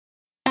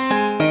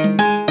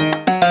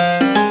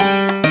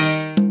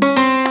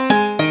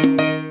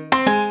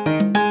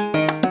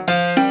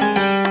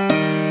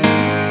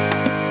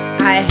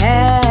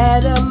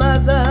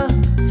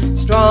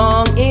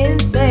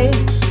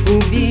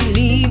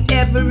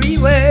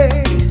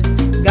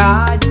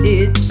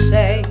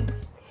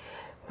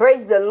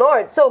Praise the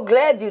Lord. So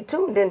glad you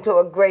tuned into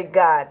a great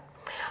God.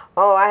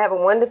 Oh, I have a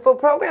wonderful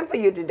program for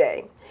you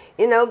today.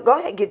 You know, go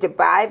ahead, get your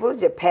Bibles,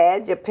 your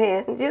pads, your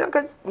pens, you know,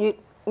 because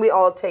we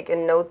all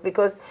taking notes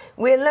because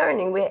we're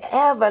learning. We're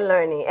ever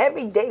learning.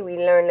 Every day we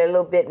learn a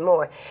little bit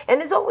more.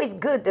 And it's always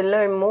good to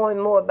learn more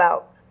and more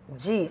about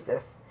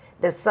Jesus,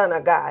 the Son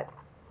of God.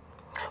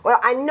 Well,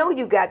 I know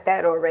you got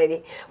that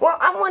already. Well,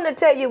 I want to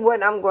tell you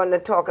what I'm going to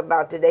talk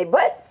about today.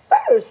 But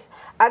first,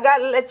 I got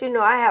to let you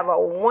know I have a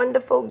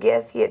wonderful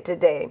guest here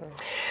today.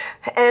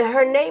 And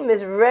her name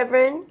is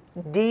Reverend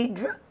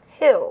Deidre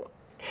Hill.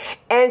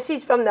 And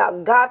she's from the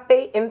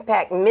Agape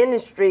Impact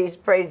Ministries,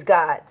 praise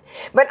God.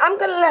 But I'm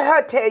going to let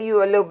her tell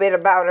you a little bit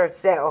about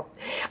herself.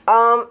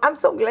 I'm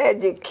so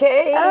glad you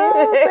came.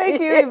 Oh,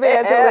 thank you,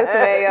 Evangelist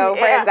Mayo.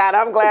 Praise God.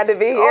 I'm glad to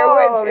be here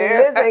with you.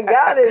 Listen,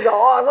 God is an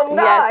awesome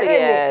God,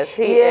 yes,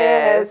 isn't He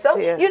is. So,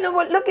 yeah. you know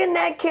what, look in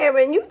that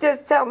camera and you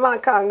just tell my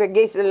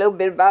congregation a little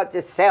bit about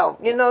yourself,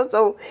 you know,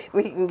 so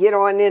we can get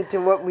on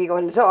into what we're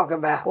going to talk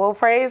about. Well,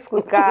 praise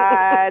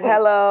God.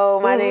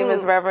 Hello, my name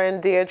is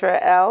Reverend Deirdre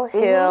L.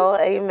 Hill,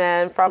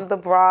 amen, from the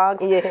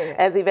Bronx. Yeah.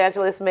 As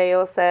Evangelist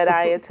Mayo said,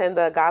 I attend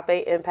the Agape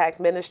Impact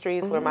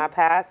Ministries where my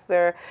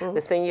pastor,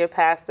 the senior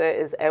pastor,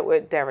 is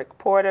Edward Derrick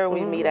Porter.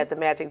 We meet at the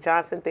Magic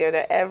Johnson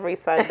Theater every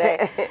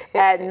Sunday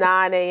at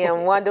 9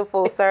 a.m.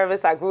 Wonderful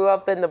service. I grew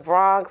up in the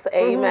Bronx.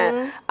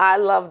 Amen. I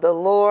love the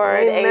Lord.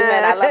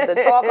 Amen. I love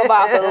to talk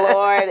about the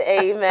Lord.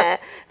 Amen.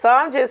 So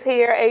I'm just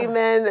here,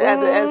 amen,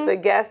 as a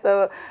guest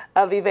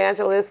of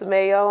Evangelist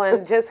Mayo,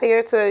 and just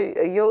here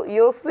to,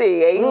 you'll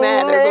see,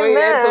 amen,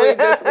 as we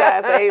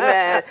discuss,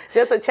 amen.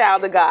 Just a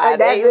child of God,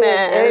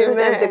 amen.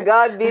 Amen. To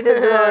God be the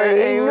glory.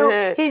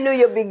 He knew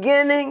your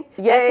beginning.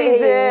 Yes, He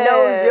did. He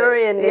knows your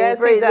ending. Yes,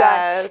 praise He does.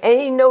 God. And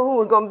He knows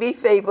who is going to be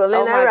faithful.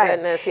 Isn't that right?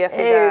 Goodness, yes,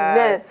 He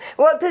amen. does.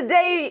 Well,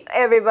 today,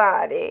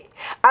 everybody,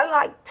 I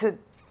like to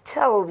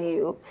tell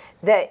you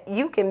that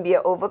you can be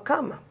an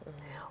overcomer.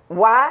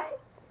 Why?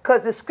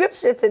 Because the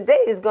scripture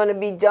today is going to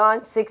be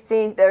John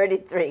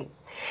 16:33.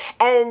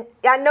 And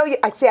I know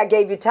I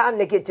gave you time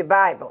to get your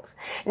Bibles.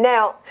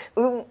 Now,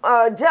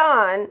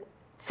 John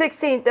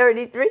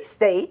 16:33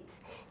 states,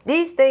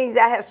 "These things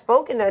I have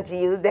spoken unto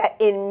you, that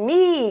in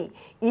me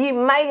ye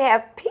might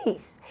have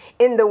peace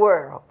in the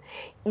world.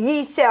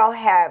 Ye shall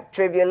have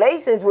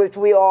tribulations," which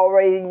we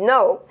already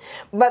know,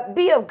 "but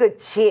be of good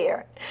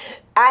cheer.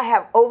 I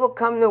have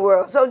overcome the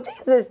world." So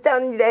Jesus is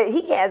telling you that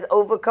He has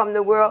overcome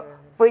the world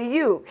for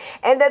you.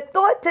 And the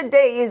thought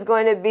today is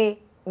going to be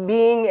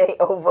being an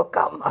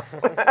overcomer.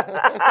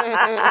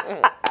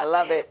 I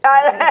love it.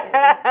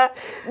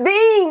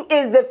 Being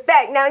is the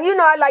fact. Now, you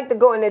know, I like to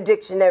go in the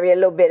dictionary a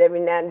little bit every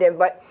now and then,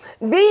 but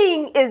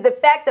being is the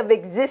fact of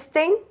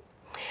existing,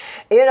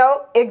 you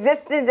know,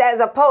 existence as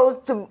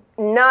opposed to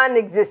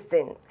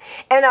non-existent.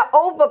 And an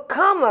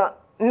overcomer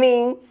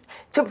means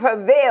to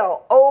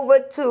prevail,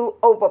 to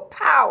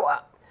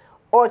overpower,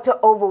 or to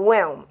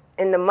overwhelm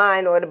in the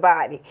mind or the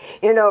body.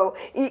 You know,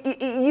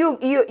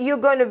 you're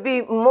going to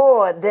be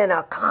more than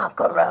a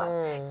conqueror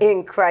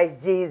in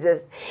Christ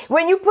Jesus.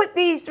 When you put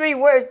these three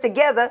words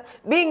together,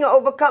 being an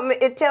overcomer,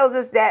 it tells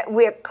us that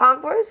we're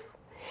conquerors.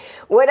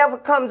 Whatever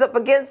comes up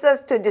against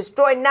us to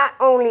destroy not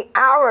only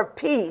our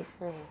peace,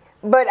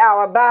 but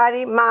our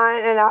body,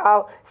 mind, and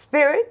our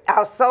spirit,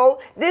 our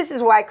soul. This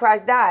is why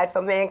Christ died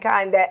for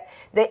mankind, that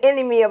the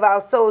enemy of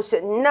our soul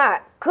should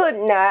not, could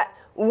not,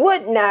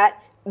 would not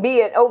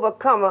be an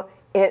overcomer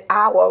in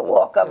our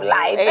walk of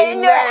life.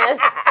 Amen.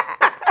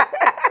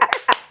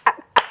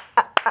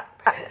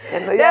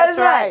 That's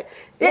right.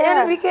 The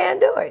enemy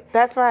can't do it.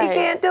 That's right. He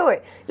can't do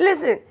it.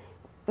 Listen,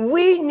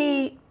 we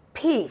need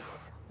peace.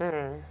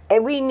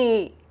 And we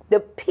need the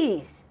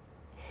peace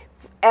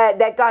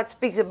that God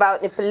speaks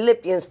about in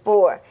Philippians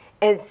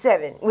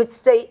 4:7, which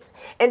states,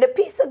 "And the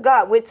peace of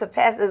God, which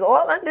surpasses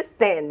all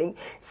understanding,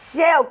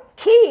 shall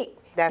keep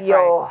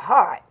your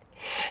heart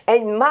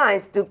and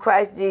minds through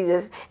Christ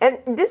Jesus." And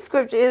this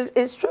scripture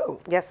is true.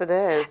 Yes, it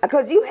is.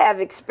 Because you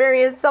have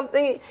experienced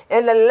something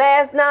in the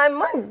last 9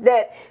 months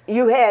that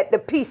you had the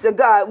peace of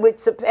God which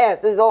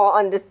surpasses all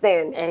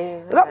understanding.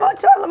 Amen. Come on,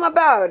 tell them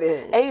about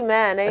it.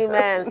 Amen,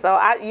 amen. So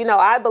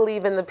I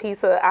believe in the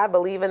peace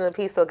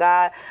of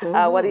God.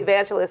 What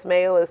Evangelist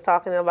Mayo is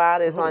talking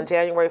about is on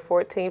January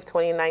 14th,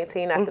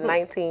 2019, after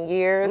 19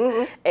 years,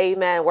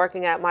 amen,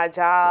 working at my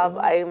job,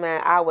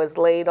 amen, I was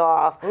laid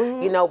off,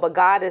 you know, but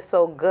God is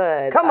so good.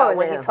 Come on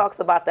when now. He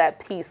talks about that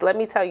peace, let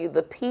me tell you,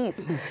 the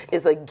peace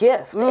is a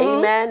gift,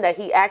 amen, that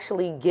He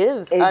actually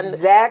gives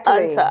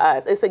unto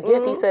us. It's a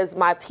gift. He says,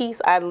 "My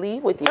peace I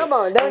leave with you." Come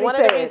on, don't One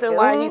of the reasons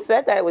why He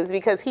said that was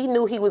because He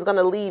knew He was going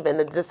to leave, and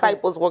the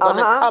disciples were going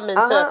to come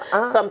into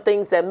some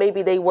things that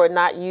maybe they were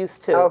not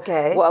used to.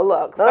 Okay. Well,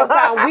 look,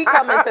 sometimes we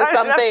come into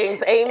some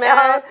things,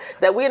 amen,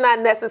 that we're not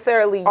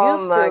necessarily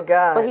used to.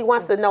 God. But He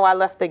wants to know, I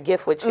left the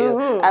gift with you.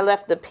 I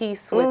left the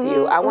peace with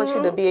you. I want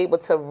you to be able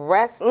to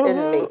rest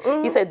in me.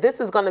 He said, this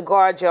is going to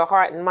guard your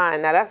heart and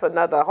mind. Now, that's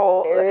another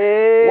whole...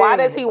 Why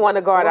does he want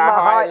to guard our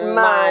heart and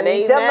mind?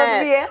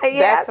 Amen.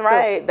 That's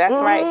right.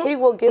 That's right. He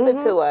will give it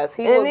to us.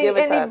 He will give it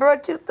to us. And he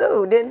brought you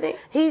through, didn't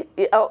he?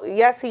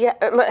 Yes, he... Hey,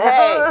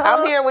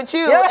 I'm here with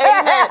you.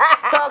 Amen.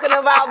 Talking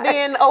about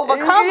being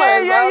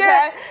overcomers.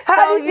 Okay?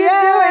 How did you do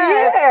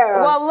it?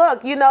 Yeah. Well,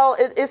 look, you know,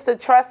 it's the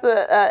trust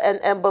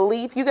and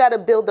belief. You got to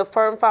build a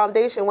firm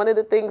foundation. One of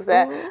the things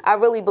that I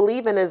really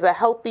believe in is a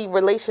healthy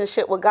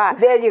relationship with God.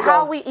 There you go.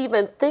 How we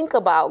even think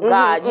about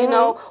God, you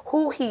know,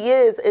 who he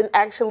is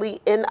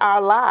actually in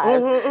our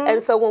lives.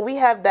 And so when we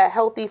have that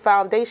healthy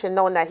foundation,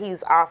 knowing that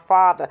he's our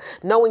Father,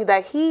 knowing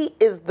that he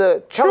is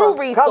the true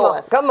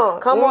resource. Come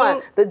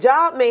on. The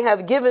job may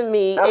have given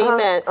me,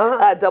 amen,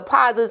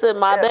 deposits in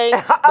my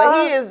bank,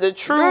 but he is the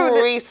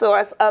true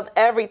resource of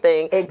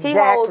everything. Exactly. He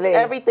holds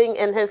everything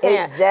in his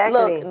hand.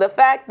 Exactly. Look, the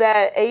fact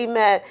that,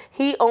 amen,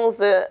 he owns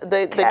the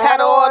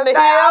cattle on the hill,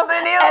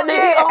 and then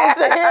he owns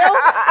the hill.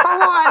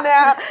 Come on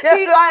now.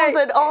 He owns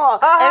it all.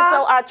 And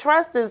so our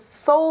trust is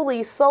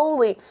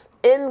solely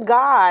in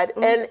God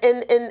and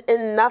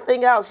in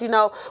nothing else. You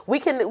know, we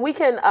can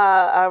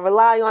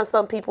rely on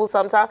some people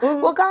sometimes.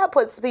 Well, God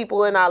puts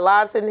people in our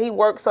lives and he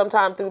works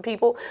sometimes through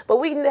people, but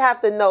we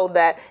have to know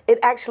that it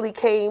actually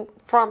came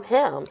from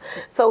him.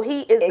 So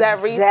he is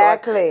that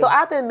resource. So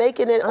I've been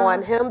making it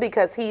on him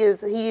because he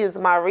is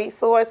my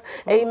resource.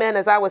 Amen.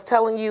 As I was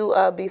telling you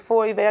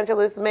before,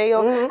 Evangelist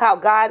Mayo, how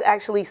God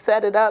actually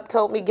set it up,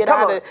 told me get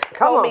out of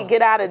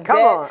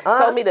debt,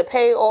 told me to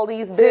pay all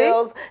these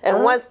bills.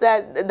 And once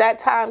that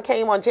time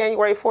came on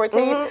January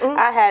 14th,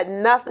 I had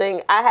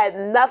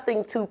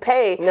nothing to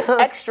pay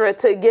extra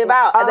to give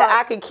out, that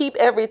I could keep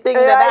everything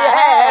that I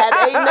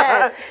had,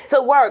 amen,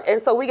 to work.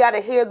 And so we got to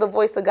hear the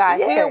voice of God,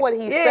 hear what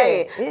he's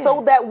saying,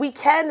 so that we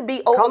can be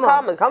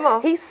overcomers. Come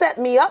on. He set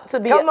me up to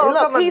be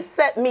he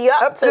set me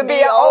up to be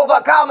an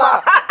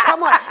overcomer.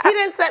 Come on. He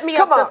didn't set me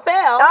up to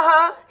fail.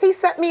 He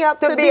set me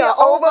up to be an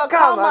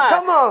overcomer.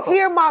 Come on.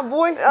 Hear my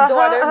voice,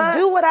 daughter.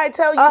 Do what I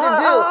tell you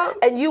to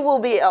do, and you will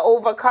be an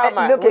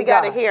overcomer. We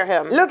got to hear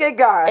him. Look at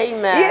God.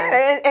 Amen.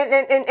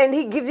 Yeah, and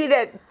he gives you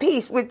that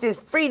peace, which is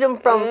freedom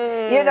from,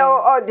 you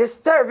know, or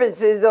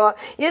disturbances, or,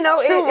 you know,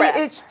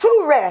 it's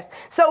true rest.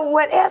 So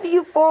whatever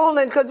you fall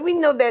in, because we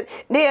know that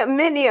there are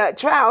many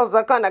trials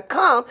are going to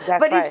come,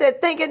 but he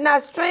said, think it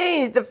not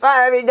strange, the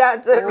fiery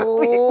dots of the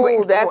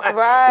wicked that's one.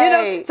 right. You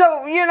know,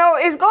 so, you know,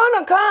 it's going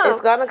to come.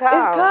 It's going to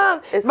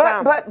come. It's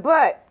come.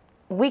 But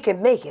we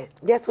can make it.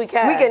 Yes, we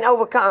can. We can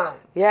overcome.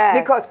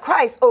 Yes. Because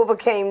Christ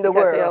overcame the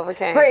world. He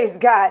overcame. Praise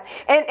God.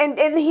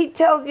 And he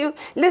tells you,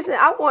 listen,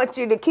 I want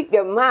you to keep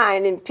your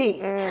mind in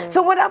peace.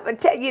 So what I'm going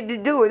to tell you to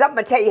do is I'm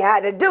going to tell you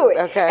how to do it.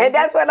 Okay. And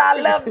that's what I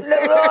love the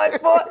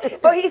Lord for.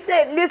 But he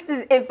said,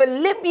 listen, in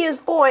Philippians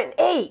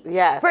 4:8,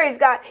 yes, praise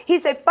God, he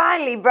said,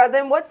 finally,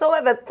 brethren,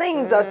 whatsoever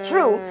things are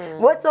true,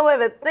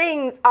 whatsoever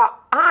things are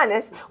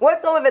honest,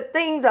 whatsoever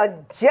things are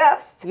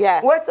just,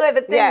 whatsoever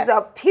things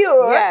are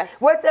pure,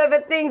 whatsoever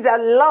things are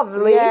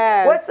lovely,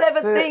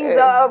 whatsoever things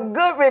are of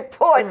good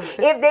report,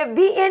 if there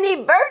be any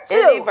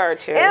virtue,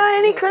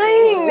 any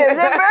cleanness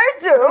and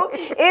virtue,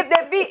 if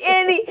there be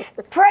any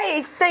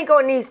praise, think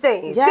on these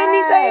things. Didn't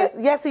he say it?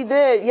 Yes, he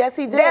did. Yes,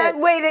 he did. That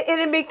way the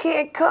enemy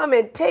can't come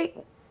and take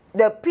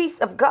the peace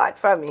of God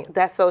from you.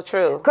 That's so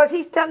true. Because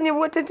he's telling you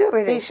what to do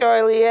with it. He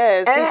surely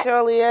is. He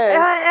surely is.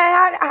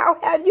 How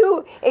have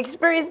you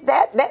experienced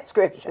that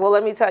scripture? Well,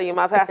 let me tell you,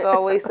 my pastor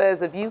always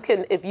says, if you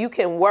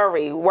can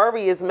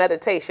worry is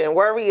meditation.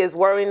 Worry is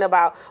worrying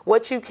about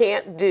what you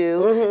can't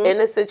do in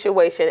a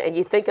situation, and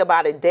you think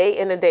about it day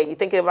in and day. You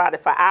think about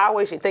it for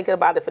hours. You're thinking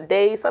about it for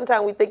days.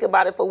 Sometimes we think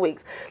about it for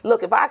weeks.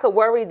 Look, if I could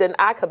worry, then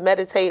I could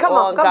meditate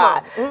on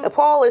God. And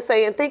Paul is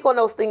saying, think on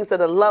those things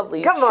that are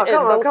lovely,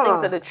 those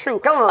things that are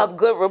true. Of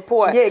good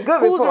report. Yeah, good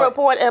Whose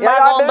report am I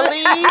going to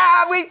believe?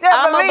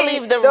 I'm going to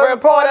believe the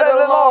report of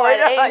the Lord.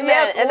 Amen.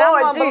 Yes, and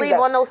I'm going to believe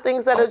on those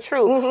things that are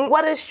true.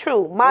 What is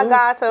true? My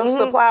God shall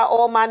supply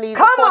all my needs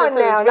according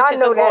to his riches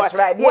and glory. That's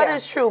right. What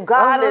is true?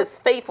 God is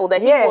faithful,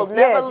 that he will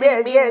never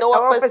leave me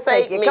nor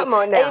forsake me. Come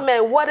on now.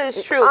 Amen. What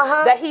is true?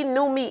 That he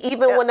knew me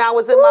even when I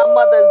was in my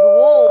mother's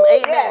womb.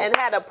 Amen. And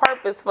had a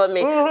purpose for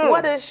me.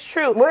 What is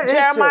true?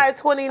 Jeremiah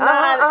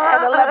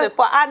 29:11.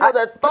 For I know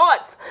the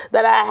thoughts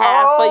that I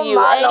have for you.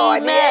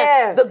 Amen.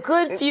 The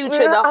good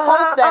future, the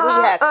hope that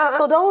he has.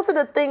 So those are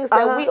the things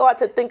that we ought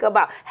to think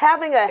about.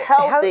 Having a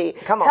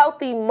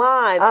healthy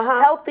mind,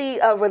 healthy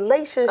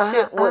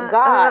relationship with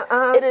God.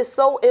 It is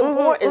so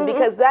important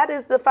because that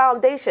is the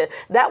foundation.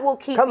 That will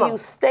keep you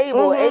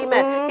stable.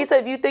 Amen. He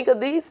said, if you think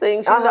of these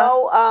things, you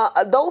know,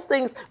 those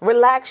things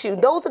relax you.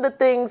 Those are the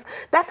things,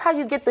 that's how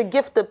you get the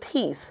gift of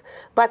peace.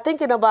 By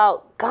thinking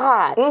about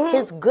God,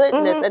 his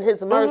goodness and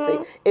his mercy.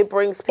 It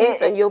brings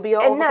peace and you'll be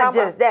overcome. And not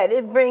just that,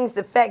 it brings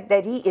the fact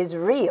that he is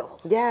real.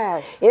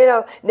 Yes. You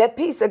know, that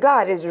peace of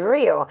God is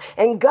real.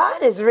 And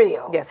God is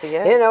real. Yes, he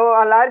is. You know,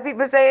 a lot of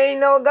people say ain't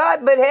no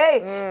God, but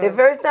hey, the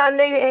first time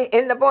they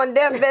end up on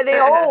deathbed, they,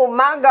 oh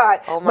my God.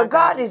 Oh my but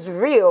God God. is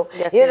real.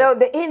 Yes, you he know, is.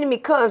 the enemy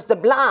comes to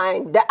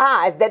blind the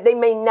eyes that they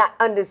may not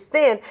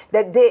understand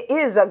that there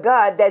is a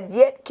God that's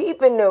yet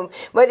keeping them.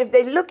 But if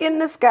they look in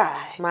the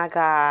sky, My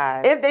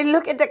God. if they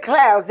look at the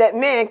clouds that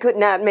man could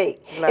not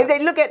make, Love. if they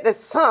look at the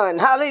sun,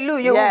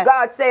 hallelujah, Yes. who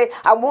God said,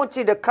 I want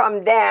you to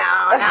come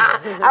down,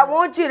 I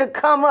want you to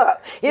come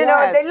up. You know,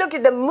 if Yes. they look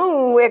at the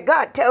moon where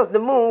God tells the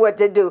moon what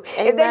to do,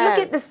 if they look Amen.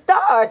 at the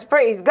stars,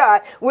 praise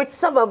God, which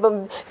some of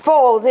them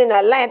falls in the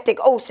Atlantic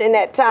Ocean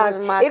at times.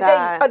 My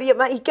God.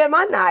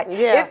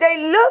 Yeah. If they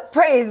look,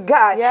 praise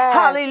God, Yes.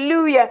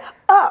 hallelujah,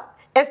 up,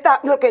 and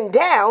stop looking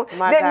down,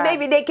 My then God.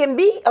 maybe they can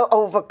be an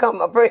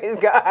overcomer, praise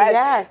God.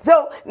 Yes.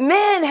 So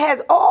man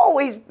has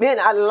always been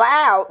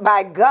allowed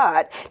by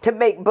God to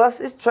make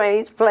buses,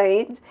 trains,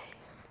 planes.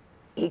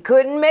 He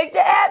couldn't make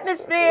the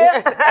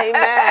atmosphere.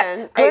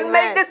 Amen. Couldn't Amen.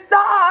 make the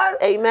stars.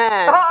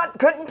 Amen.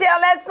 Couldn't tell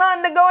that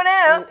sun to go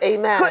down.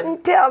 Amen.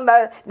 Couldn't tell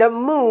the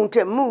moon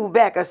to move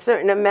back a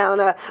certain amount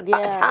of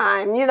Yes.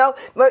 time, you know.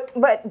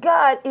 But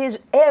God is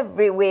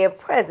everywhere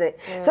present.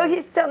 So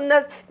he's telling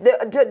us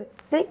to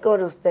think of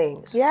those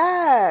things.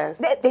 Yes.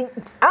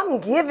 I'm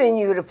giving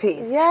you the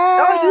peace.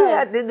 Yes. All you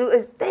have to do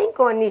is think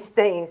on these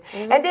things.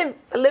 And then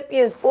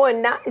Philippians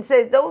 4:9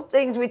 says, those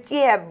things which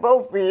ye have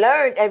both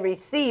learned and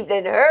received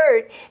and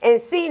heard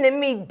and seen in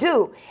me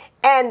do,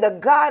 and the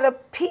God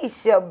of peace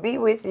shall be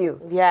with you.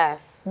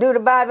 Yes. Do the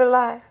Bible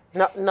lie?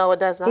 No, it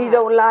does not. He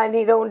don't lie and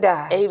he don't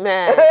die.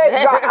 Amen.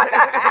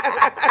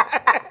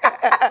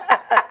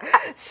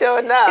 Sure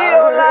enough. He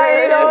don't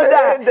lie, he don't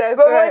die. That's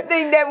But right. one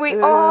thing that we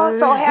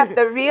also have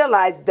to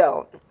realize,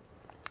 though,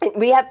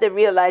 we have to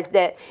realize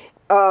that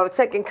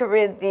 2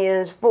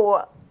 Corinthians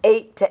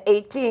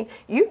 4:8-18,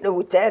 you know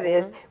what that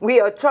is.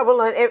 We are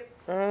troubled on every...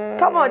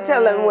 Come on,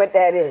 tell them what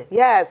that is.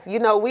 Yes, you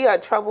know, we are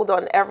troubled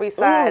on every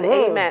side.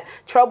 Amen.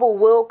 Trouble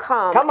will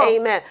come. Come on.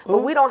 Amen. But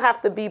we don't have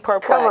to be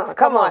perplexed.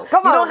 Come on.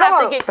 You don't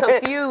have to get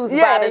confused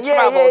by the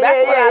trouble.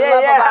 That's what I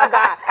love about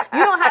God.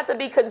 You don't have to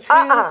be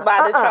confused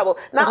by the trouble.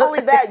 Not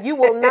only that, you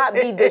will not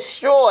be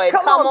destroyed.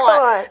 Come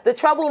on. The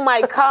trouble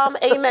might come.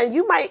 Amen.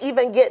 You might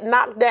even get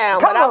knocked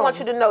down. But I want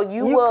you to know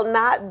you will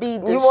not be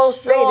destroyed. You won't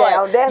stay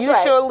down. That's you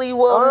right. surely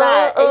will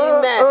not.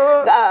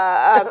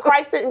 Amen.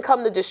 Christ didn't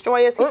come to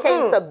destroy us. He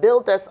came to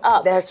build us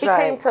up. That's right.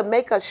 He came to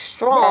make us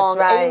strong.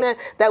 That's right. Amen.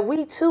 That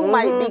we too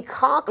might be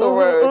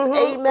conquerors.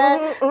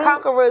 Amen.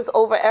 Conquerors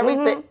over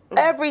everything.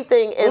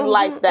 Everything in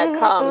life that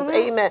comes,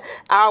 amen,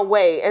 our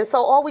way. And so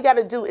all we got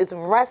to do is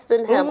rest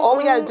in him. All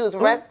we got to do is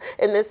rest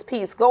in this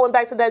peace. Going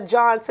back to that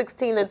John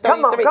 16:33,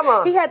 come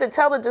on. he had to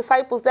tell the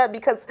disciples that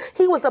because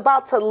he was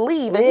about to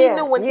leave. And he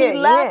knew when he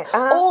left,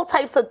 all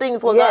types of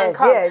things were going to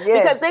come.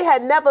 Because they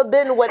had never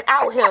been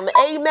without him.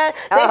 Amen.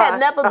 They had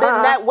never been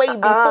that way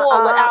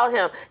before without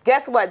him.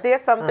 Guess what? There's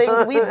some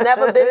things we've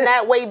never been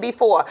that way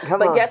before.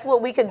 But guess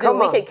what we could do?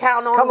 We could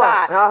count on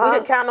God. We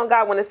could count on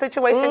God. When the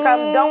situation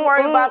comes, don't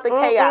worry about the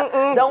chaos.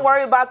 Don't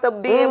worry about the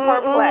being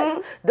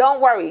perplexed.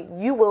 Don't worry.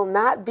 You will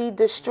not be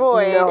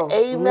destroyed.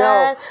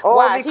 Amen.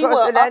 Why? He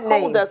will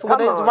uphold us with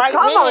his right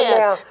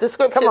hand. The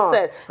scripture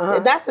said.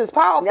 That's his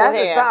powerful hand.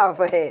 That's his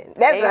powerful hand.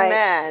 That's right.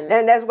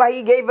 And that's why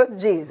he gave us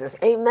Jesus.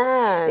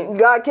 Amen.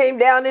 God came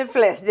down in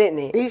flesh, didn't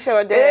he? He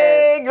sure did.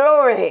 Hey,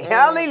 glory.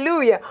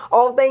 Hallelujah.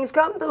 All things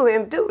come through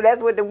him too.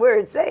 That's what the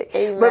word says.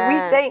 Amen. But we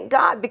thank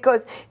God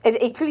because in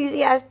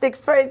Ecclesiastes,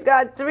 praise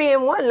God,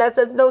 3:1 lets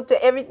us know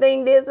to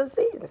everything there's a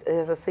season.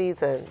 There's a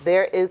season.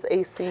 There is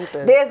a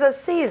season. There's a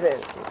season.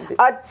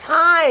 A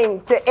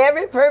time to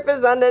every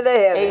purpose under the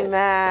heaven.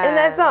 Amen. Isn't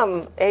that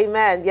something?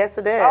 Amen. Yes,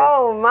 it is.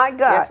 Oh, my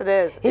God. Yes, it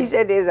is. He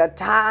said there's a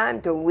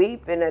time to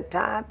weep and a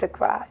time to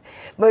cry.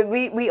 But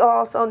we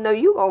also know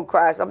you're going to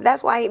cry. So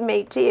that's why he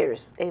made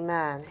tears.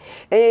 Amen.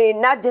 And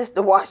not just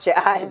to wash your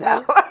eyes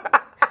out.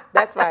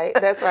 That's right.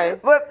 That's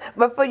right.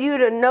 But for you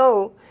to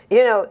know,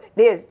 you know,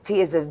 there's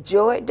tears of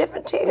joy,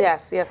 different tears.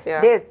 Yes, yes,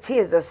 yeah. There's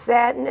tears of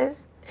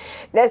sadness.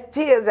 There's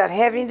tears of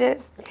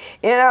heaviness,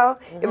 you know.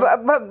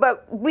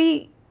 But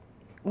we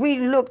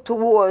look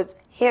towards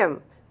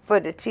him for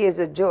the tears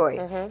of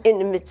joy in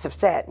the midst of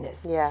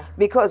sadness. Yeah.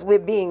 Because we're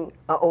being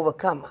an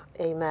overcomer.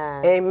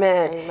 Amen.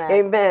 Amen. Amen.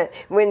 Amen.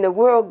 When the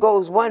world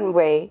goes one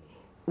way,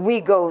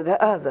 we go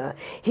the other.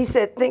 He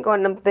said, think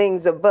on them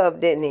things above,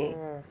 didn't he?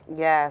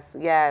 Yes,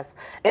 yes.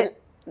 And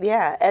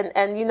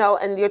you know,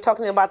 and you're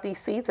talking about these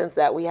seasons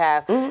that we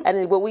have.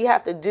 And what we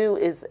have to do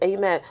is,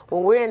 amen,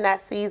 when we're in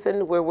that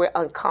season where we're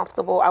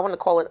uncomfortable, I want to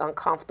call it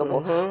uncomfortable.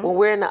 When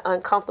we're in an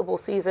uncomfortable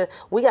season,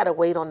 we got to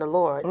wait on the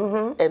Lord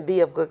and be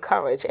of good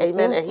courage.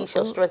 Amen. And he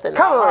shall strengthen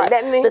our heart.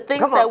 The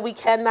things that we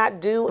cannot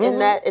do in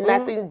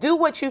that season, do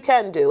what you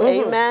can do.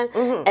 Amen.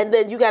 And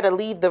then you got to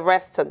leave the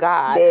rest to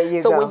God.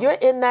 So when you're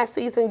in that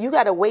season, you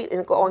got to wait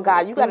on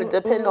God. You got to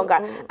depend on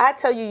God. I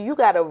tell you, you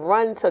got to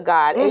run to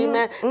God.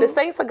 Amen. The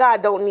saints of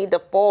God don't don't need to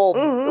fall.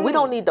 We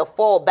don't need to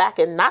fall back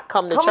and not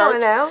come to church. On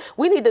now.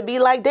 We need to be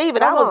like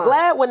David. Come I was on.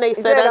 glad when they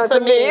said unto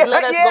me,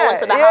 let us go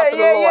into the house of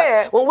the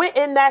Lord. When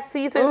we're in that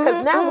season,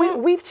 because now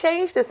we've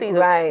changed the season.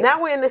 Right.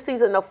 Now we're in the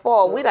season of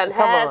fall. We done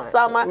had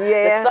summer.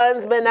 Yeah. The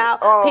sun's been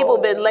out. People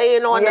been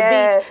laying on the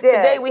beach.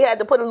 Today we had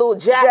to put a little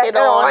jacket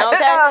on.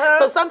 Okay.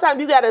 So sometimes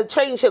you got to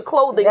change your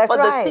clothing for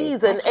the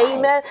season.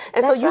 Amen.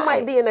 And so you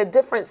might be in a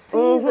different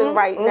season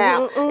right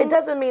now. It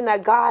doesn't mean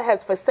that God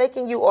has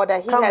forsaken you or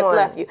that he has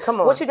left you.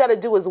 What you got to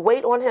do is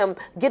wait on him.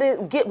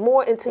 Get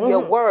more into your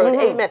word.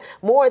 Amen.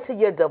 More into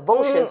your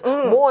devotions.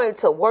 More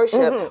into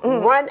worship.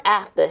 Run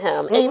after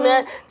him.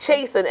 Amen.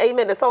 Chasing.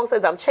 Amen. The song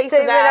says, I'm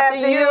chasing after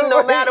you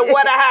no matter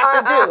what I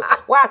have to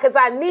do. Why? Because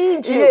I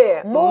need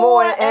you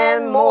more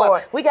and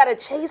more. We got to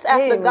chase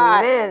after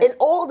God in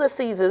all the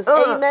seasons.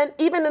 Amen.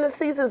 Even in the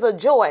seasons of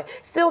joy,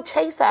 still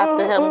chase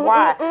after him.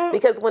 Why?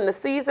 Because when the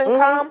season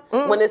comes,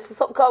 when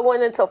it's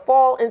going into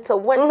fall, into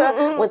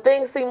winter, when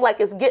things seem like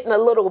it's getting a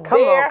little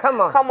bare.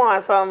 Come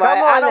on,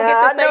 somebody. I don't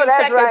get the same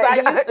check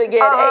as I used to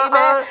get.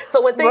 Amen.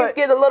 So when things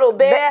get a little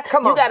bare,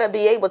 you got to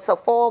be able to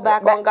fall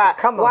back on God.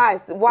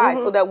 Why?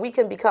 So that we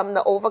can become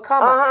the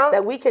overcomer,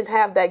 that we can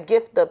have that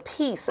gift of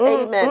peace.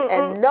 Amen.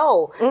 And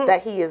know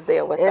that he is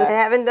there with us. And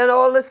having done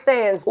all the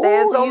stands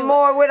on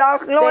more with our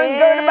loins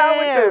girded about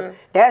with truth.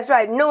 That's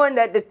right. Knowing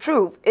that the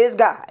truth is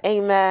God.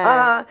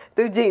 Amen.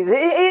 Through Jesus.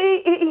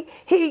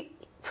 He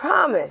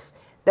promised.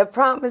 The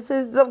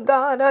promises of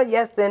God are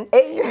yes and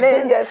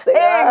amen. Yes, they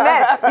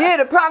are. Yeah,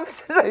 the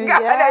promises of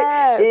God.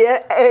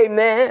 Yes. Yeah,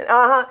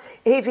 amen.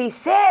 If he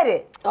said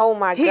it, oh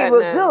my he goodness.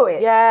 will do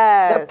it.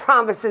 Yes. The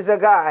promises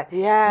of God.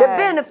 Yes. The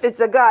benefits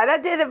of God. I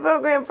did a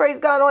program, praise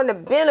God, on the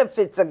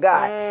benefits of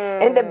God.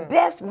 And the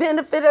best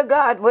benefit of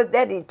God was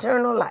that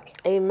eternal life.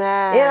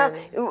 Amen.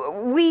 You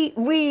know,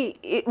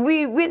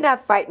 we're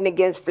not fighting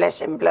against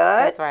flesh and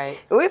blood. That's right.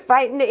 We're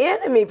fighting the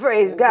enemy,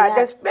 praise God.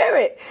 Yes. The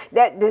spirit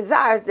that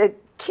desires to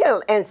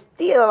kill and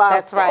steal our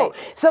That's soul. right.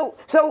 So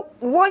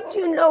once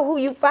you know who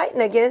you're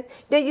fighting against,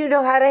 then you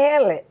know how to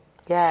handle it.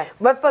 Yes.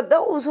 But for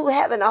those who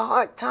having a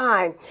hard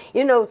time,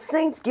 you know,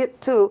 saints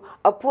get to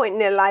a point in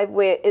their life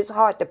where it's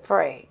hard to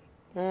pray.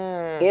 You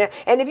know?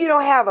 And if you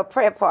don't have a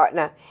prayer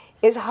partner,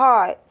 it's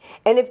hard.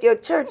 And if your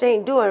church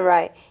ain't doing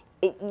right,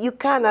 you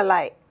kind of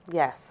like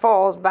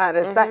falls by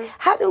the side.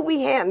 How do we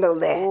handle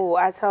that? Oh,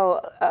 I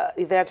tell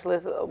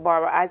Evangelist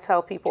Barbara, I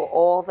tell people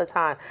all the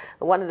time,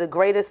 one of the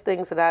greatest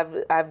things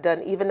that I've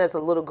done, even as a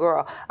little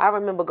girl, I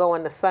remember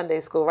going to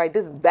Sunday school, right?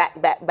 This is back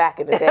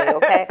in the day,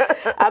 okay?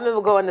 I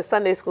remember going to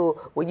Sunday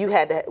school where you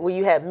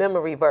had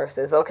memory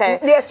verses, okay?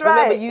 That's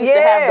right. Remember, you used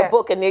to have the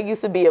book, and there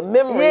used to be a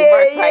memory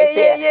verse right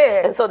there.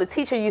 Yeah. And so the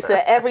teacher used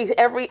to,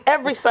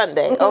 every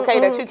Sunday,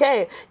 okay, that you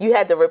came, you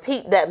had to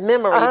repeat that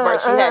memory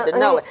verse. You had to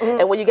know it.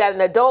 And when you got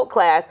an adult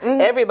class,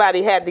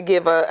 everybody had to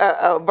give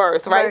a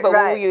verse, right? But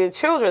when you were in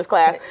children's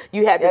class,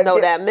 you had to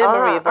know that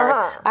memory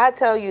verse. I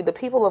tell you, the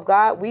people of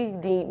God, we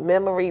need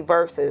memory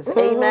verses.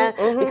 Amen?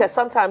 Because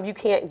sometimes you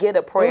can't get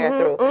a prayer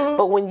through.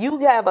 But when you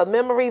have a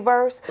memory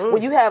verse,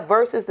 when you have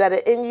verses that are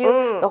in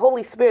you, the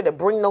Holy Spirit will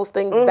bring those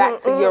things back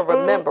to your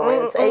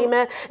remembrance.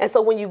 Amen? And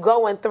so when you're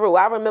going through,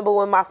 I remember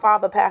when my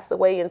father passed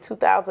away in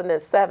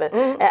 2007,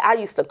 and I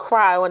used to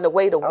cry on the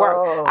way to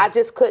work. I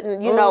just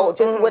couldn't, you know,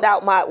 just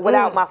without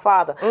my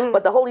father.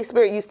 But the Holy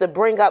Spirit used to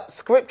bring up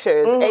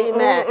scriptures,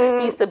 amen.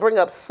 He used to bring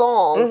up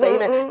songs,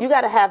 amen. You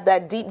got to have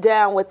that deep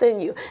down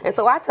within you. And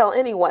so I tell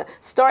anyone,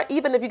 start,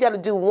 even if you got to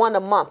do one a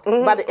month,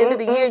 by the end of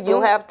the year,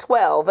 you'll have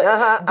 12. Do 2,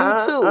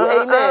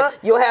 amen.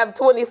 You'll have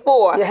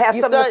 24. You have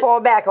something to fall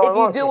back on.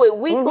 If you do it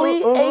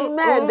weekly,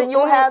 amen, then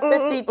you'll have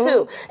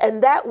 52.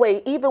 And that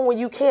way, even when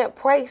you can't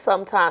pray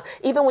sometimes,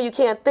 even when you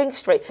can't think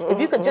straight, if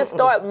you could just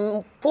start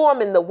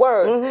forming the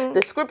words,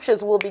 the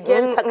scriptures will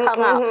begin to come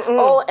out.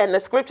 Oh, and the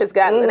scriptures,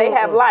 they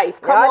have life.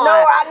 Come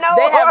on. I know.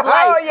 They have life.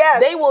 Oh,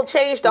 yes. They will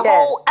change the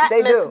whole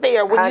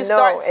atmosphere when you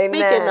start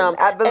speaking them.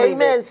 I believe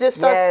it. Just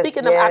start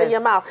speaking them out of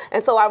your mouth.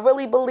 And so I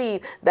really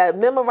believe that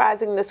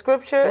memorizing the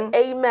scripture,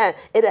 amen,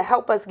 it'll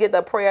help us get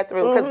the prayer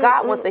through, because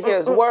God wants to hear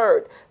his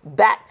word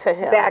back to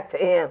him. Back to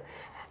him.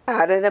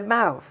 Out of the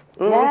mouth.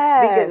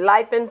 Speaking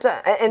life and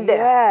death.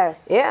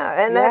 Yes.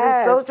 Yeah, and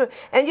that is so true.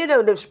 And you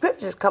know, the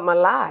scriptures come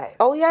alive.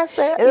 Oh, yes,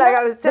 sir. And like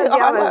I was telling you,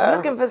 I was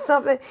looking for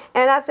something,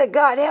 and I said,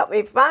 God, help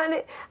me find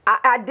it.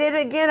 I did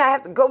it again. I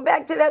have to go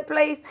back to that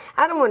place.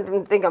 I don't want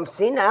them to think I'm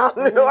senile.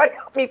 Lord,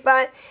 help me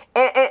find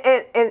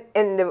it.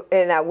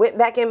 And I went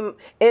back in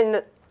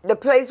the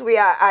place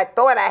where I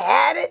thought I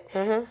had it,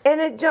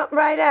 and it jumped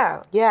right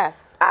out.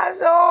 Yes. I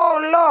said,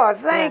 oh, Lord,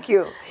 thank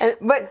you.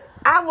 But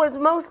I was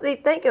mostly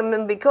thanking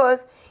him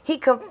because he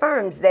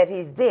confirms that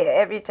he's there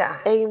every time.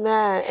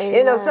 Amen. Amen.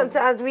 You know,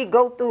 sometimes we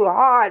go through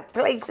hard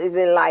places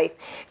in life,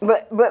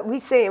 but we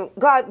say,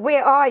 God,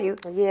 where are you?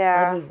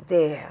 Yeah. And he's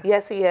there.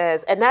 Yes, he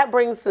is. And that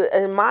brings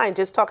in mind,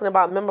 just talking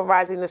about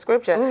memorizing the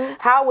scripture,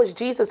 how was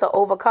Jesus an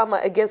overcomer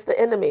against the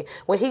enemy?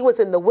 When he was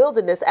in the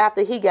wilderness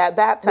after he got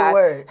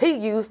baptized, he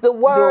used the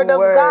word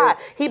of God.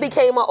 He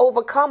became an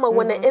overcomer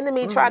when the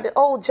enemy tried to,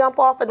 jump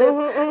off of this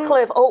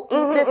cliff,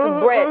 eat this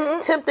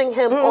bread, tempting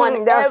him on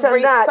on Thou shalt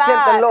every not side.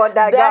 tempt the Lord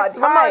thy That's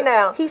God. Come right. on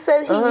now. He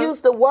said he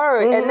used the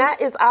word, and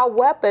that is our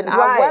weapon. Our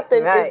Right,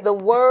 weapon right. is the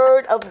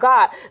word of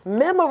God.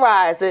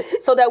 Memorize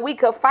it so that we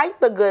can fight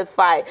the good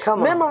fight.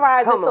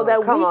 Memorize it so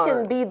that we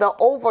can be the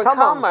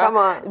overcomer. Come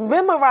on.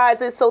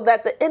 Memorize it so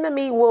that the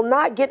enemy will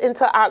not get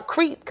into our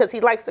creep, because he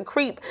likes to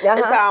creep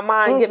into our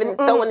mind,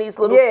 throwing these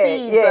little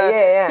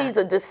seeds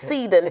of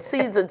deceit and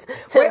seeds of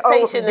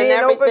temptation and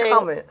everything.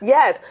 Overcoming.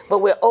 Yes, but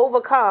we're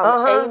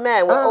overcome.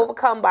 Amen. We're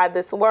overcome by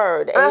this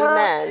word.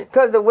 Amen.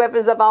 Because the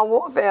weapons of our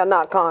warfare are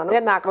not carnal.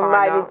 They're not carnal.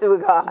 Mighty through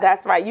God.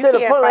 That's right. You to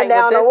can't the pulling fight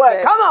down with this of what?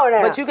 fist, Come on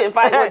now. but you can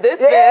fight with this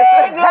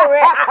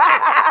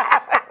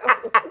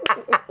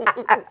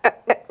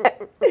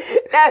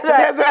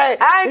That's right.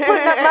 I ain't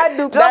putting up my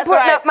dukes. I'm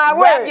putting up my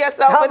word. Wrap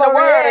yourself in the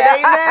word.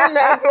 Amen.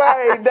 That's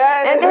right. And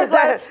that's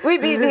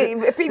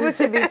why people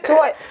should be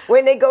taught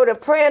when they go to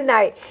prayer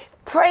night.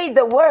 Pray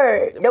the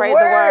word. The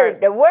word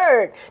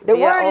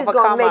is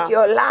going to make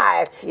you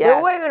alive. Yes.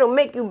 The word is going to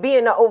make you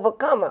being an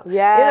overcomer.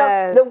 Yes. You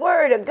know, the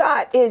word of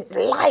God is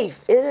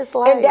life. It is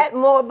life. And that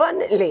more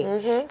abundantly.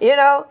 You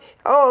know,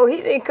 he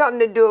didn't come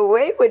to do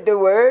away with the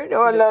word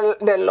or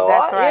the law.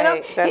 That's right. You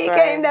know, he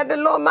came that the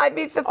law might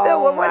be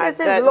fulfilled. Well, what is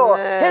his law?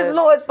 His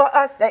law is for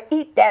us to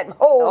eat that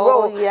whole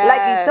roll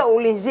like he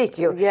told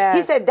Ezekiel. Yes.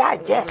 He said,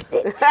 digest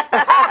it.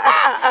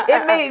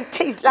 It may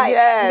taste like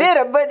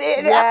bitter, but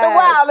after a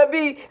while it'll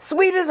be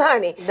sweet as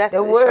honey. That's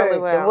the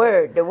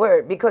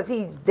word, because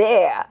he's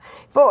there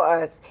for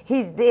us.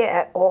 He's there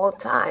at all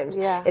times.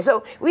 Yeah. And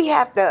so we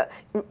have to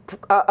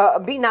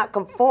be not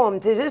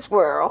conformed to this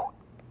world.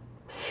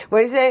 What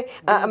do you say?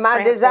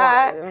 My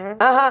desire,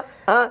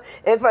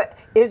 if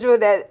Israel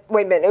that,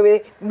 wait a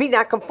minute, be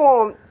not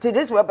conformed to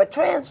this world, but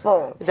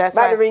transformed by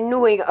the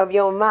renewing of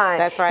your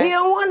mind. That's right. He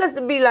don't want us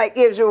to be like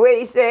Israel, where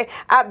he said,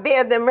 I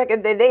bear them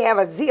record that they have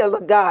a zeal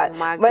of God,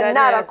 but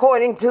not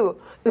according to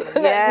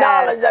the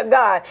knowledge of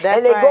God.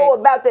 And they go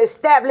about to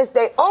establish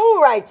their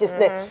own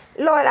righteousness.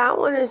 Lord, I don't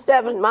want to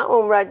establish my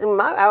own righteousness.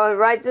 Our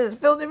righteousness is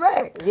filthy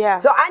rags. Yeah.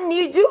 So I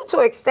need you to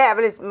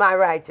establish my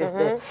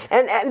righteousness.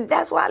 And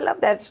that's why I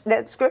love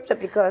that scripture,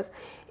 because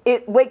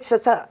it wakes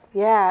us up.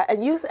 Yeah,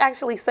 and you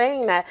actually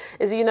saying that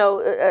is,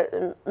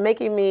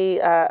 making me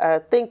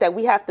think that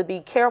we have to be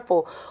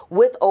careful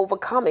with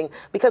overcoming,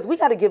 because we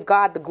got to give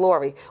God the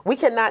glory. We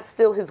cannot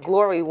steal His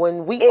glory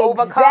when we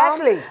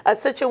overcome a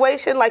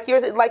situation like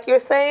you're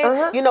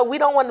saying. We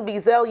don't want to be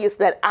zealous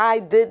that I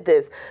did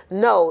this.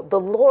 No, the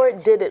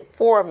Lord did it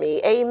for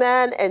me.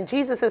 Amen. And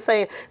Jesus is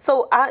saying,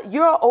 so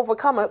you're an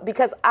overcomer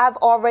because I've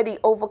already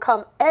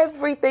overcome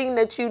everything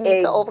that you need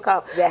to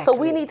overcome. So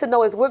we need to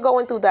know, as we're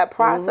going through that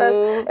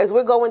process, as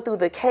we're going through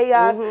the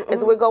chaos,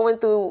 as we're going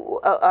through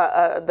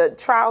the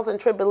trials and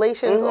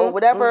tribulations or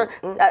whatever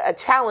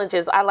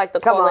challenges, I like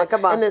to call it,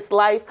 in this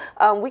life,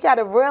 we got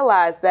to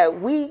realize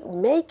that we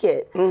make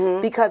it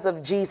because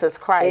of Jesus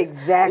Christ.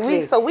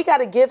 Exactly. So we got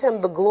to give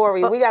Him the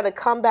glory. We got to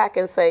come back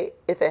and say,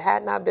 if it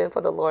had not been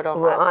for the Lord on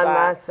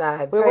my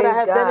side, where would I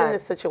have been in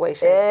this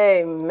situation?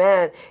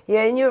 Amen.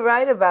 Yeah, and you're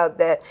right about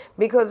that,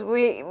 because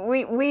we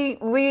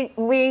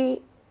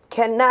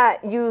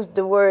cannot use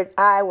the word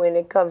I when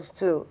it comes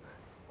to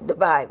the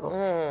Bible,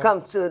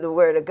 comes to the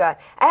word of God.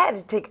 I had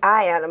to take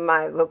I out of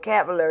my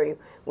vocabulary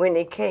when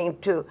it came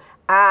to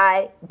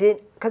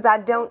because I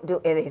don't do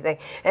anything.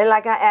 And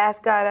like I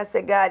asked God, I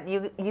said, God,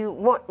 you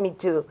want me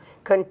to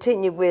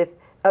continue with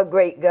a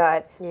great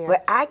God,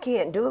 but I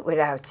can't do it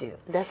without you.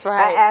 That's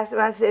right. I asked Him,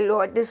 I said,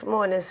 Lord, this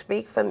morning,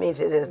 speak for me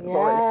to this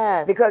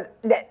morning, because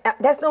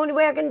that's the only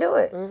way I can do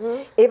it.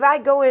 If I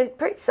go and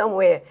preach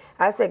somewhere,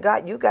 I said,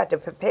 God, you got to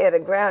prepare the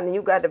ground, and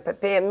you got to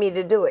prepare me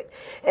to do it.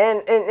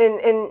 And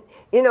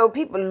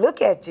people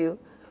look at you,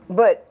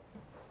 but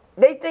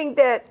they think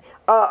that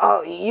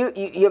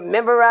you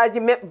memorize,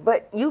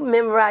 but you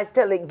memorize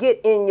till it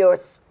get in your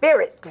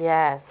spirit.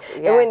 Yes.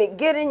 And when it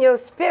get in your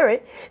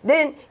spirit,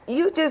 then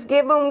you just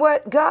give them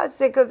what God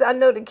said. Because I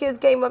know the kids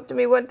came up to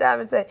me one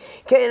time and said,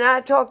 can I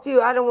talk to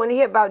you? I don't want to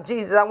hear about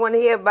Jesus. I want to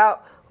hear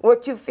about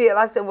what you feel.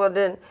 I said, well,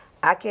 then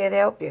I can't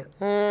help you.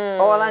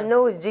 All I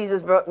know is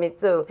Jesus brought me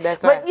through.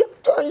 That's right. But you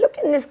look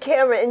in this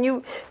camera and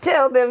you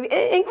tell them,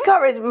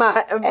 encourage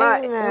my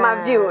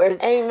viewers.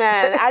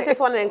 Amen. I just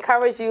want to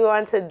encourage you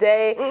on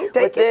today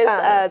with this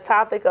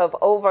topic of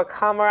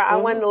overcomer. I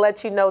want to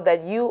let you know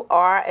that you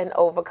are an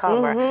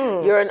overcomer.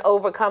 You're an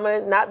overcomer,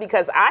 not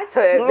because I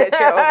said that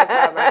you're an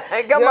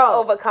overcomer. You're an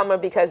overcomer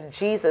because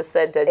Jesus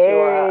said that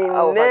you're an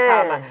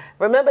overcomer.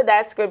 Remember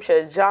that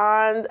scripture,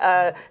 John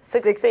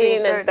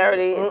 16 and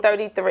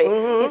 33.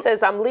 He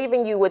says, I'm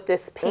leaving you with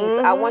this peace.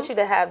 I want you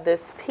to have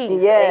this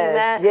peace.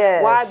 Amen.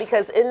 Why?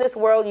 Because in this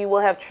world you will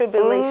have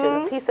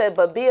tribulations. He said,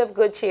 but be of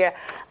good cheer.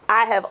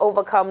 I have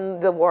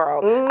overcome the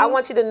world. I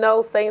want you to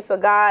know, saints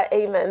of God,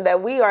 amen,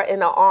 that we are in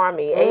an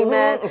army.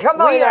 Amen. Come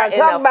on, we are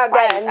talk in a about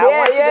fight. that. I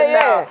want you to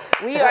know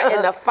we are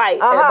in a fight.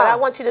 But I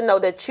want you to know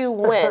that you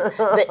win.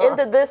 The end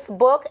of this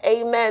book,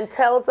 amen,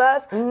 tells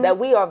us that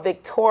we are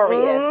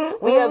victorious.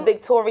 We are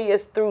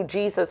victorious through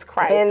Jesus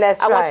Christ. And that's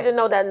I want you to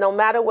know that no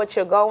matter what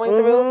you're going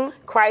through,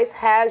 Christ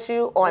has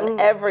you on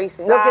every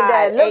side. Look at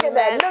that. Look amen. at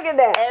that. Look at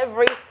that.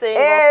 Every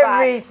single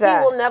side.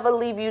 He will never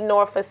leave you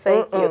nor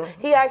forsake you.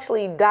 He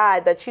actually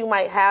died that you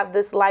might have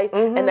this life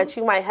and that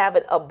you might have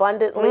it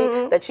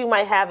abundantly, that you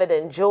might have it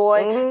in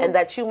joy, and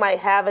that you might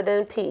have it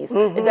in peace.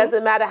 It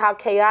doesn't matter how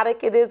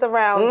chaotic it is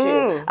around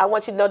you. I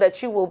want you to know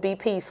that you will be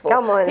peaceful.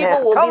 Come on People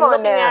now. will Come be on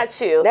looking now.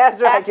 at you,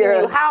 That's right, asking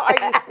girl. you, how are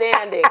you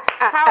standing?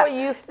 How are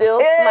you still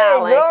Hey,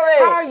 smiling? glory.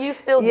 How are you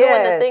still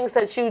doing the things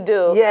that you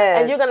do?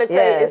 And you're going to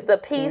say, it's the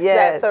peace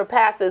that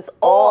surpasses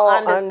all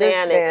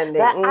understanding.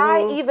 That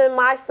I, even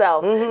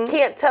myself,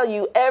 can't tell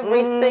you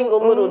every single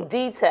little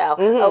detail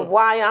of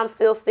why I'm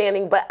still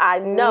standing, but I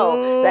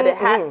know that it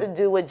has to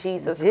do with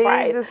Jesus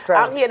Christ.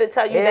 I'm here to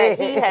tell you that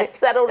He has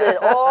settled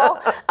it all.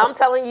 I'm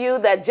telling you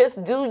that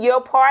just do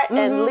your part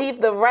and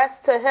leave the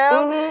rest to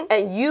Him,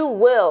 and you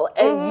will,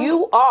 and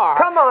you are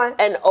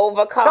an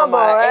overcomer.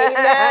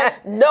 Amen.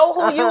 Know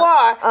who you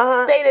are.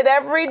 State it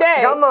every day.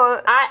 Come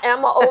on. I am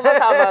an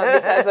overcomer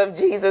because of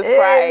Jesus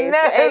Christ.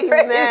 Amen.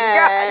 Amen.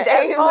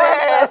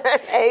 Amen.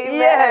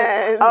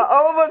 Yes, an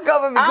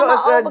overcomer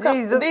because of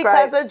Jesus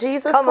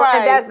Christ. Come on,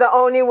 and that's the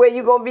only way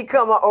you're going to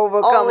become an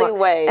overcomer. Only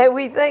way. And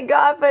we thank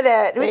God for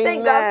that. We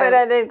thank God for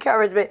that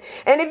encouragement.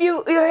 And if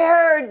you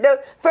heard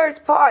the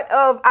first part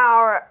of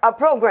our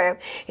program,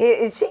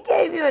 she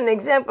gave you an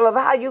example of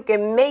how you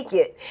can make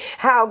it.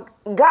 How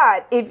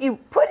God, if you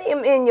put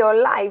Him in your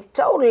life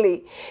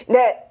totally,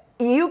 that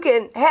you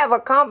can have a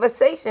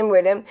conversation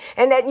with Him,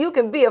 and that you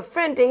can be a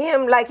friend to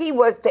Him like He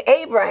was to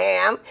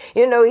Abraham.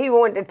 You know, he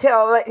wanted to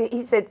tell,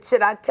 he said,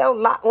 should I tell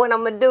Lot what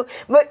I'm going to do?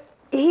 But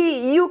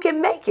you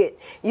can make it.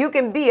 You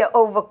can be an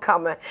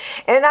overcomer.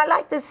 And I'd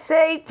like to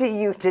say to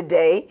you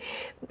today,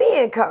 be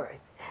encouraged.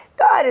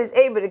 God is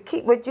able to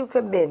keep what you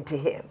commit to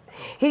Him.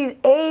 He's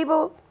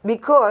able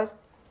because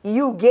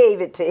you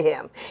gave it to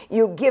Him.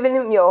 You've given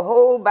Him your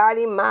whole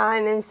body,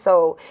 mind, and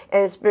soul,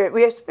 and spirit.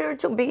 We are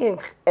spiritual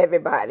beings,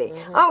 everybody.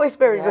 Aren't we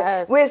spiritual?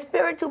 Yes. We're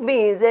spiritual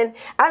beings. And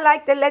I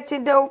like to let you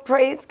know,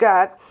 praise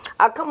God,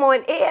 I come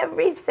on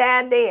every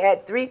Saturday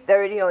at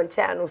 3:30 on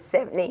Channel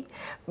 70,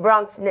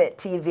 BronxNet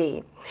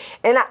TV.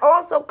 And I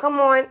also come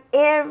on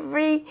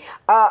every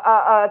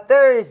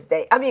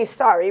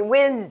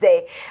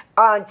Wednesday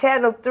on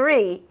Channel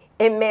 3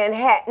 in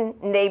Manhattan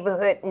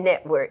Neighborhood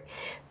Network.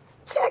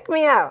 Check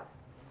me out.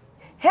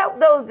 Help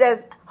those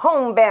that's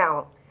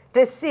homebound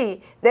to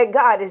see that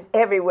God is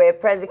everywhere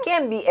present,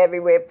 can be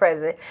everywhere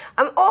present.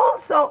 I'm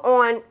also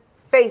on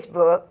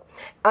Facebook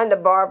under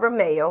Barbara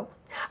Mayo.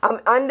 I'm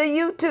under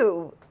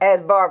YouTube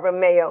as Barbara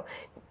Mayo.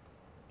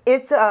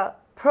 It's a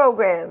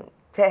program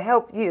to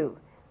help you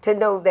to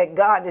know that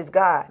God is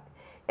God.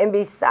 And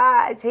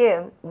besides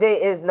Him, there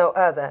is no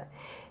other.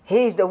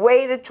 He's the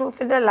way, the truth,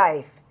 and the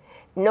life.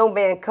 No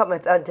man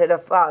cometh unto the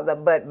Father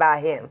but by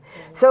Him.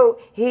 So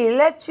He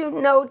lets you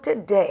know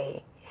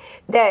today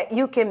that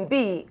you can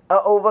be an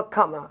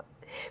overcomer.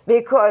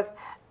 Because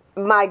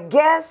my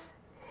guest,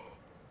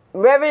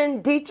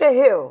 Reverend Dietrich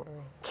Hill,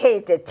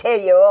 came to tell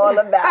you all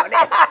about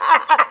it.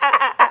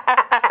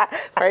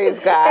 Praise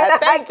God.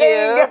 Thank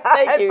you.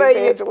 Thank you,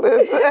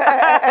 Evangelist.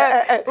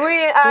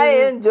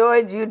 I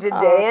enjoyed you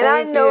today, and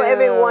I know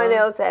everyone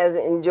else has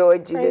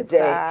enjoyed you today.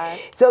 God.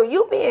 So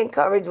you be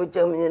encouraged with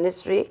your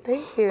ministry.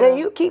 Thank you. And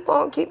you keep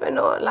on keeping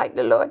on like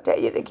the Lord tell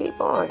you to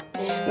keep on.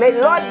 May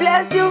the Lord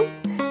bless you,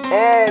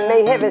 and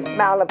may heaven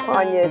smile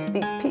upon you and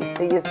speak peace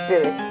to your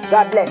spirit.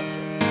 God bless you.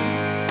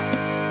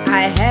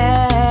 I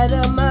had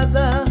a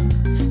mother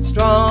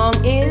strong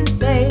in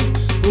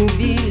faith who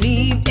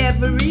believed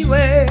every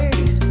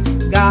word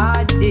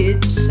God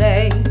did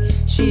say.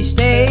 She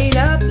stayed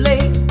up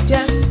late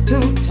just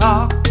to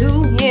talk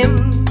to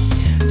Him,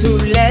 to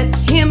let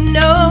Him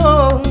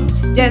know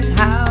just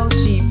how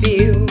she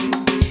feels.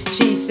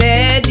 She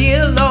said,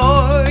 "Dear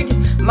Lord,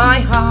 my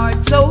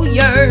heart so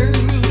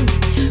yearns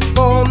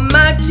for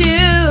my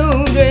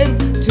children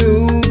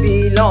to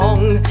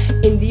belong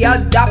in the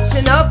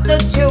adoption of the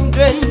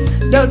children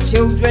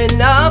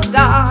of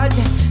God,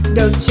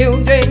 the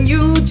children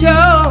you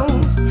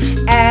chose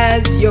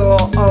as your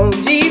own."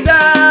 Jesus,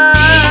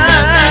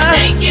 I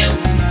thank you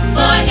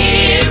for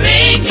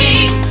hearing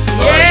me.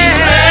 For you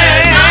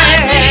heard my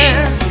plea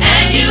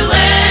and you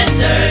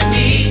answered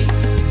me.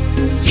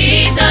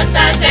 Jesus,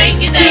 I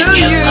thank you for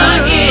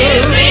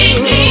hearing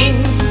me.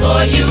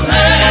 For you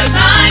heard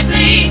my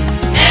plea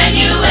and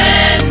you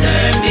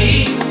answered me.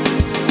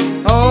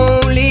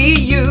 Only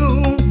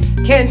you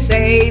can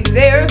save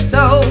their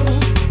souls.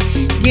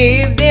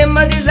 Give them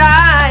a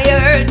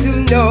desire to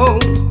know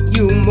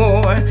you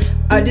more,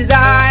 a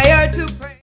desire to